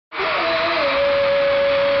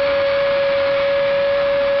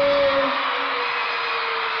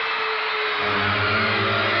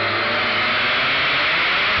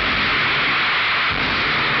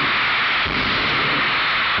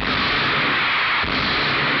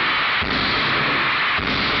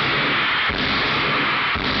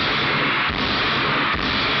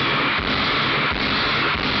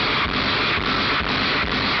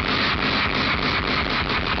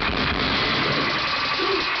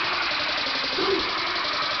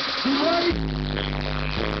See,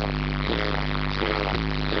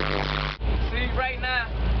 right now,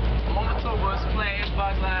 I'm on the tour bus playing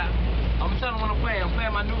Xbox Live. I'm telling them what I'm playing. I'm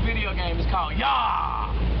playing my new video game. It's called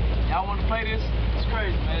Yah! Y'all want to play this? It's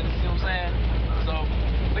crazy, man. You see what I'm saying? So,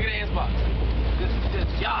 look at the Xbox. This is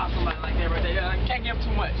just Yah, somebody like that right there. I can't give him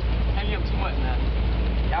too much. Can't give him too much now.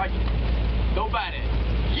 Y'all go buy that.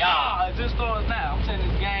 Yah! It's just stores now. I'm telling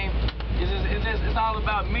you, this game. It's all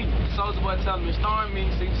about me. SouljaBoy telling me, starring me,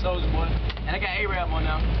 see SouljaBoy, and I got A-Rap on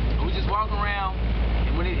now. And we just walking around,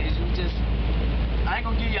 and when we just, I ain't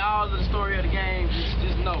gonna give you all of the story of the game.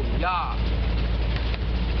 Just know, y'all.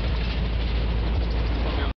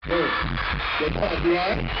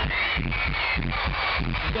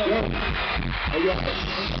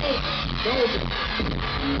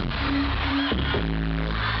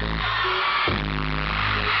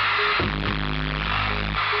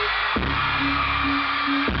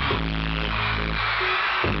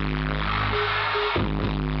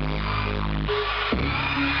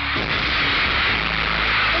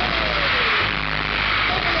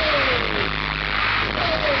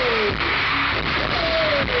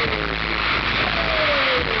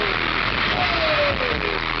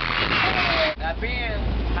 Being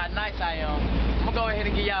how nice I am, I'm gonna go ahead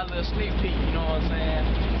and give y'all a little sneak peek, you know what I'm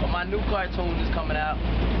saying? But my new cartoon is coming out.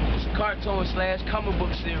 It's a cartoon / comic book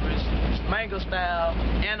series. It's manga style,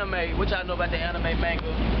 anime, which I know about the anime manga,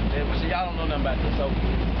 which y'all don't know nothing about this. So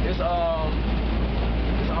it's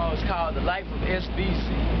called The Life of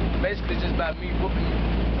SBC. Basically just about me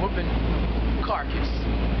whooping carcass.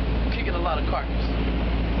 Kicking a lot of carcass.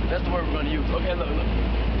 That's the word we're gonna use. Okay, look.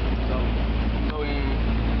 So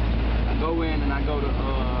go in and I go to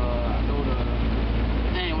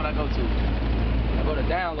dang, what I go to? I go to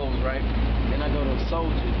downloads, right? Then I go to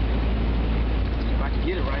Soulja. If I can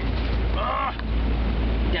get it right.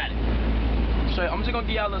 Got it. So I'm just gonna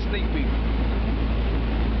give y'all a little sneak peek.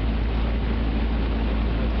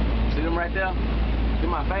 See them right there? They're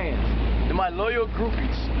my fans. They're my loyal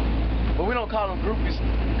groupies. But we don't call them groupies.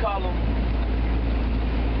 We call them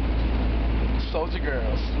Soulja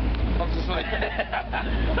girls. I'm just like,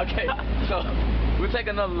 okay, so we'll take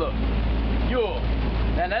another look. Yo,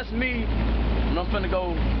 now that's me, and I'm finna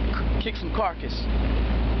go kick some carcass.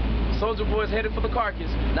 SouljaBoy's headed for the carcass.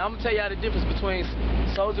 Now I'm gonna tell y'all the difference between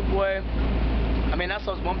SouljaBoy, I mean not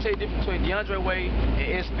SouljaBoy, I'm gonna tell you the difference between DeAndre Wade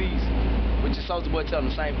and SB's, which is SouljaBoy telling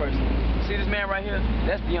the same person. See this man right here?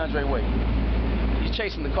 That's DeAndre Wade. He's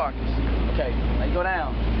chasing the carcass. Okay, now you go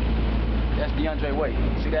down. That's DeAndre Wade.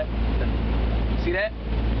 See that? See that?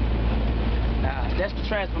 Now, that's the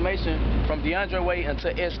transformation from DeAndre Wade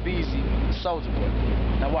into SBZ, SouljaBoy.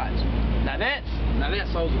 Now watch. Now that's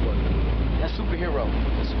SouljaBoy. That's superhero.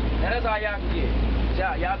 Now that's all y'all can get.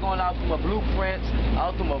 Y'all going out through my blueprints,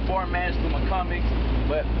 out through my formats, through my comics.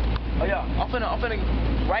 But oh yeah, I'm finna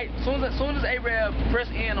right soon as A-Rap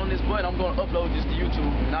press in on this button, I'm gonna upload this to YouTube.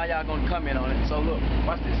 Now y'all gonna comment on it. So look,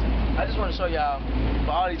 watch this. I just wanna show y'all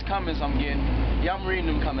for all these comments I'm getting. Yeah, I'm reading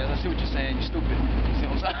them comments. I see what you're saying. You're stupid. You see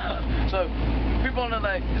what I'm saying? So people on there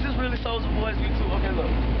like, is this really SouljaBoy's YouTube? Okay, look.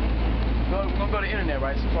 We're gonna go to the internet,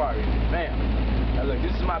 right? Safari. Bam. Now look,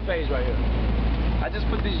 this is my page right here. I just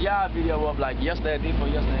put this Yah video up like yesterday, day before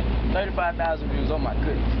yesterday. 35,000 views. Oh my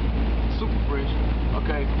goodness. Super fresh.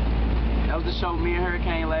 Okay. That was the show me and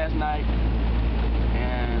Hurricane last night.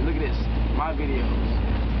 And look at this. My videos.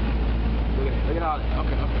 Look at it. Look at all that.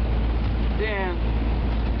 Okay. Then,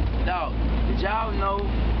 dog, did y'all know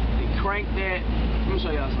they cranked that? Let me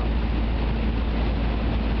show y'all something.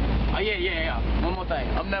 Oh yeah. One more thing.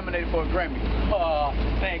 I'm nominated for a Grammy. Oh,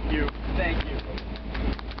 thank you.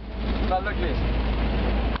 So look at this.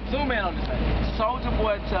 Zoom in on this thing.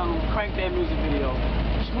 SouljaBoy tell him crank that music video.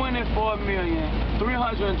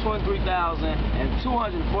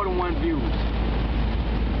 24,323,241 views.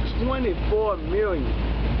 24 million.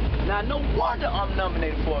 Now, no wonder I'm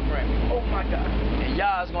nominated for a Grammy. Oh my God. And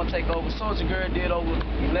y'all is gonna take over. Soulja Girl did over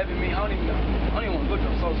 11 million. I don't even know. I don't even want to look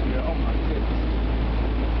up Soulja Girl. Oh my goodness.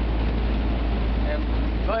 And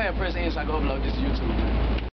go ahead and press in so I can upload this to YouTube, man.